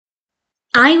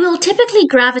I will typically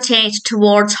gravitate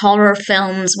towards horror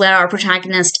films where our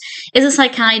protagonist is a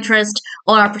psychiatrist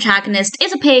or our protagonist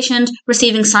is a patient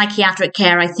receiving psychiatric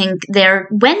care. I think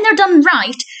when they're done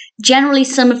right, generally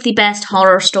some of the best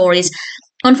horror stories.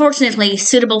 Unfortunately,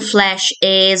 Suitable Flesh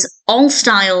is all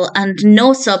style and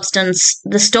no substance.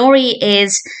 The story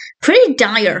is pretty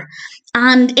dire.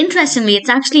 And interestingly, it's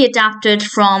actually adapted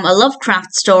from a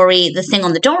Lovecraft story, The Thing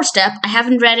on the Doorstep. I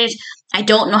haven't read it. I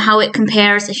don't know how it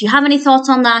compares. If you have any thoughts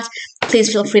on that,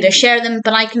 please feel free to share them,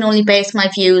 but I can only base my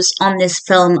views on this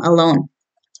film alone.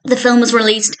 The film was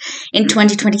released in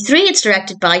 2023. It's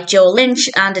directed by Joe Lynch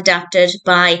and adapted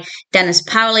by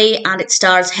Paoli, and it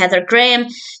stars Heather Graham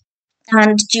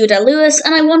and Judah Lewis.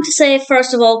 And I want to say,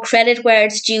 first of all, credit where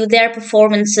it's due. Their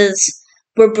performances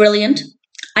were brilliant.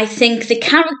 I think the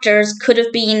characters could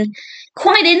have been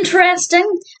quite interesting.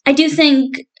 I do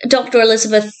think Dr.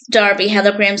 Elizabeth Darby,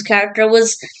 Heather Graham's character,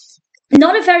 was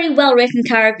not a very well-written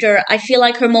character. I feel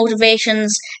like her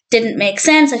motivations didn't make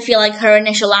sense. I feel like her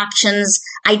initial actions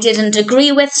I didn't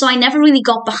agree with, so I never really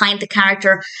got behind the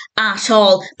character at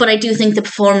all. But I do think the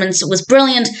performance was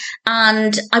brilliant,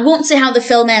 and I won't say how the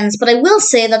film ends, but I will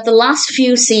say that the last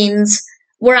few scenes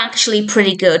were actually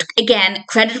pretty good. Again,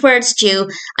 credit where it's due.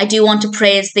 I do want to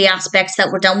praise the aspects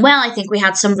that were done well. I think we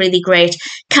had some really great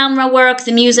camera work,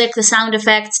 the music, the sound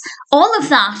effects, all of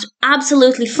that,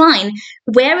 absolutely fine.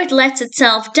 Where it lets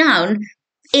itself down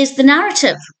is the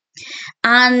narrative.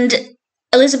 And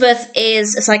Elizabeth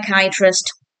is a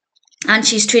psychiatrist, and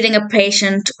she's treating a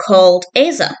patient called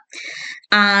Asa.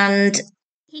 And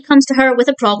he comes to her with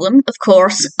a problem, of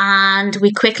course, and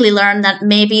we quickly learn that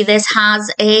maybe this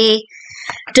has a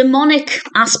demonic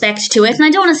aspect to it, and I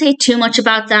don't want to say too much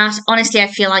about that. Honestly, I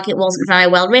feel like it wasn't very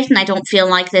well written. I don't feel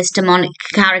like this demonic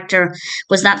character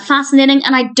was that fascinating,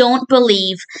 and I don't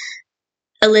believe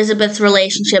Elizabeth's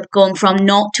relationship going from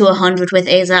 0 to 100 with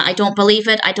Asa. I don't believe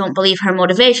it. I don't believe her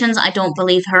motivations. I don't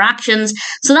believe her actions.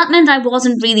 So that meant I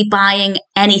wasn't really buying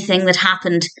anything that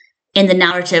happened in the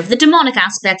narrative. The demonic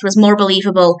aspect was more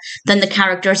believable than the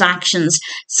character's actions.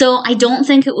 So I don't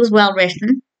think it was well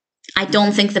written. I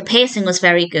don't think the pacing was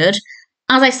very good.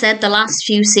 As I said, the last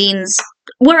few scenes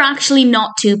were actually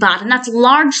not too bad, and that's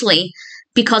largely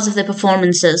because of the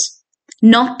performances,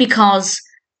 not because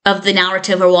of the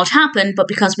narrative or what happened, but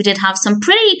because we did have some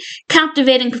pretty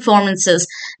captivating performances,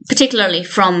 particularly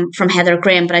from Heather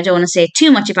Graham, but I don't want to say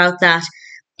too much about that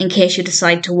in case you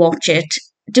decide to watch it.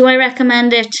 Do I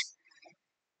recommend it?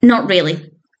 Not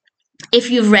really.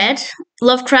 If you've read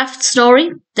Lovecraft's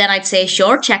story, then I'd say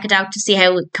sure, check it out to see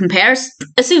how it compares,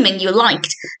 assuming you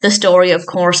liked the story, of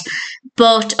course.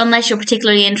 But unless you're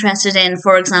particularly interested in,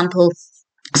 for example,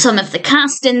 some of the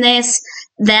cast in this,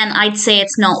 then I'd say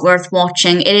it's not worth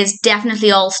watching. It is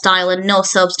definitely all style and no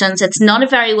substance. It's not a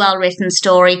very well-written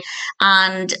story,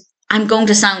 and I'm going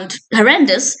to sound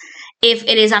horrendous if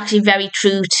it is actually very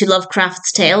true to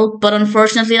Lovecraft's tale, but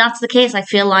unfortunately that's the case. I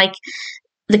feel like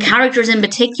the characters in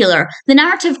particular, the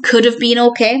narrative could have been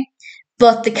okay,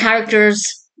 but the characters,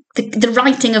 the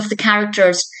writing of the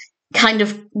characters kind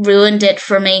of ruined it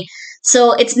for me.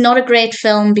 So it's not a great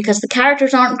film because the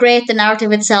characters aren't great, the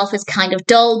narrative itself is kind of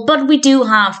dull, but we do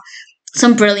have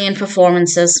some brilliant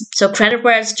performances. So credit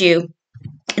where it's due.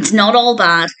 It's not all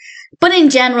bad. But in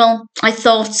general, I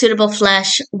thought Suitable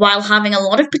Flesh, while having a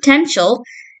lot of potential,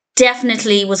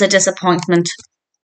 definitely was a disappointment.